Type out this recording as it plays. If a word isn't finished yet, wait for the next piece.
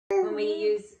we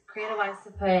use Cradlewise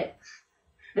to put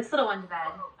this little one to bed,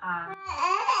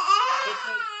 it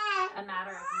takes a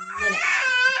matter of minutes.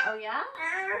 Oh yeah?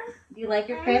 Do you like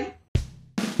your crib?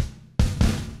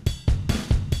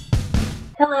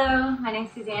 Hello, my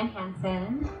name's Suzanne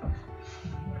Hansen.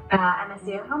 I'm a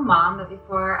stay-at-home mom, but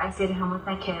before I stayed at home with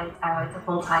my kids, I was a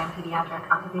full-time pediatric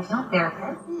occupational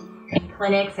therapist in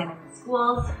clinics and in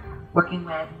schools, working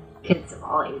with kids of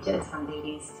all ages, from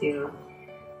babies to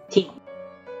teens.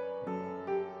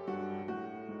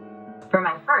 For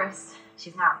my first,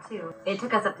 she's now 2, it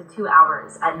took us up to 2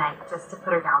 hours at night just to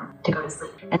put her down to go to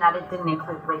sleep. And that it didn't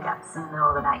include wake-ups in the middle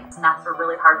of the night. And naps were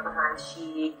really hard for her.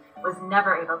 She was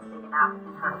never able to take a nap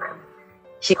in her crib.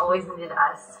 She always needed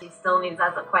us. She still needs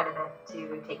us quite a bit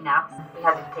to take naps. We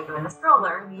had to take her in the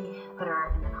stroller. We put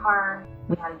her in the car.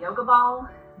 We had a yoga ball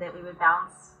that we would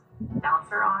bounce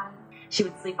her on. She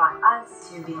would sleep on us.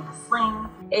 She would be in a sling.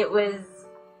 It was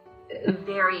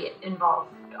very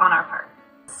involved on our part.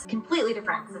 Completely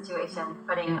different situation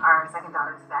putting our second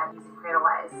daughter to bed using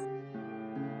Cradlewise.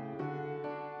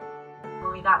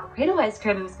 When we got the Cradlewise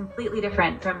crib, it was completely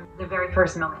different from the very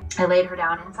first moment. I laid her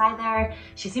down inside there.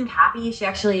 She seemed happy. She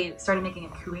actually started making a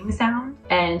cooing sound,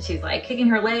 and she's like kicking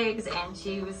her legs, and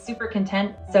she was super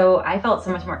content. So I felt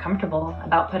so much more comfortable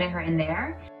about putting her in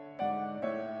there.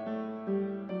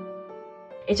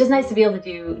 It's just nice to be able to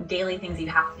do daily things you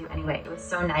have to do anyway. It was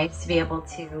so nice to be able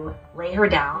to lay her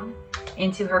down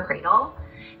into her cradle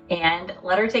and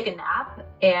let her take a nap,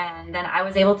 and then I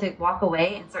was able to walk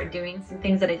away and start doing some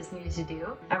things that I just needed to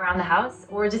do around the house,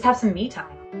 or just have some me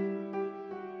time.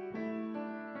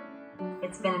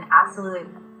 It's been an absolutely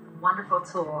wonderful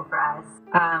tool for us.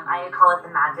 I call it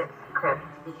the magic crib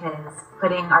because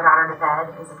putting our daughter to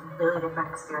bed is a completely different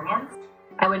experience.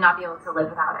 I would not be able to live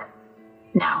without it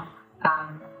now.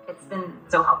 It's been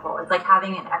so helpful. It's like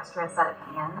having an extra set of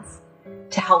hands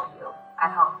to help you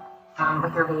at home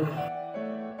with your baby.